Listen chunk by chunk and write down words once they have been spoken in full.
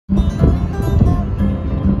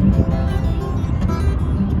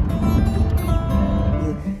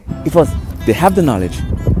Because they have the knowledge,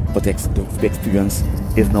 but the experience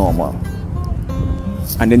is normal.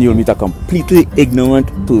 And then you'll meet a completely ignorant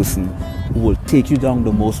person who will take you down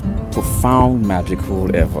the most profound magic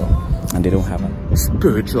hole ever. And they don't have a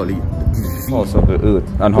spiritually also the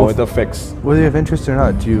earth and how it affects. Whether you have interest or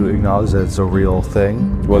not, do you acknowledge that it's a real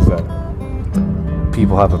thing? What's that?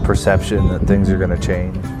 People have a perception that things are going to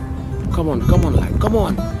change. Come on, light, come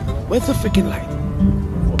on. Where's the freaking light?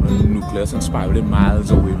 The nucleus and spiraling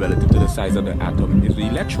miles away relative to the size of the atom is the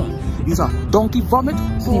electron. It's a donkey vomit.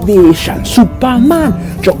 Activation, Superman,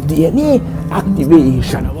 drop DNA,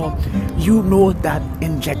 activation. You know that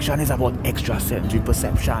injection is about extrasensory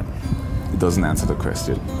perception. It doesn't answer the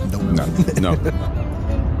question. No.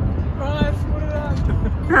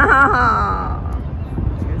 Haha.